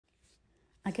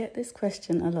I get this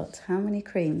question a lot. How many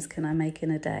creams can I make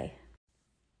in a day?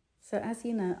 So as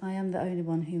you know, I am the only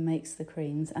one who makes the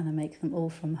creams and I make them all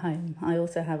from home. I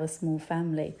also have a small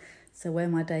family, so where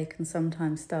my day can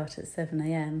sometimes start at 7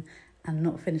 a.m. and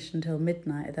not finish until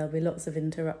midnight, there'll be lots of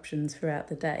interruptions throughout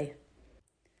the day.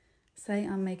 Say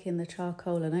I'm making the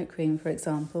charcoal and oat cream, for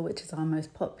example, which is our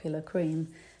most popular cream.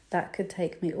 That could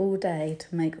take me all day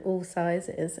to make all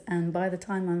sizes, and by the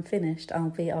time I'm finished, I'll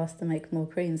be asked to make more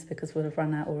creams because we'll have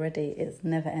run out already. It's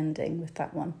never ending with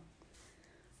that one.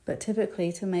 But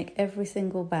typically, to make every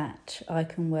single batch, I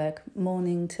can work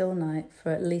morning till night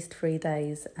for at least 3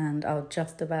 days, and I'll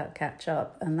just about catch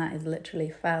up, and that is literally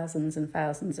thousands and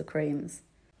thousands of creams.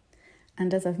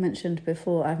 And as I've mentioned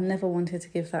before, I've never wanted to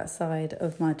give that side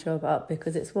of my job up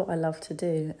because it's what I love to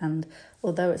do. And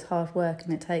although it's hard work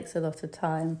and it takes a lot of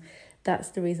time, that's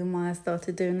the reason why I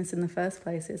started doing this in the first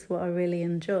place. It's what I really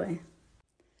enjoy.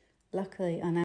 Luckily, I now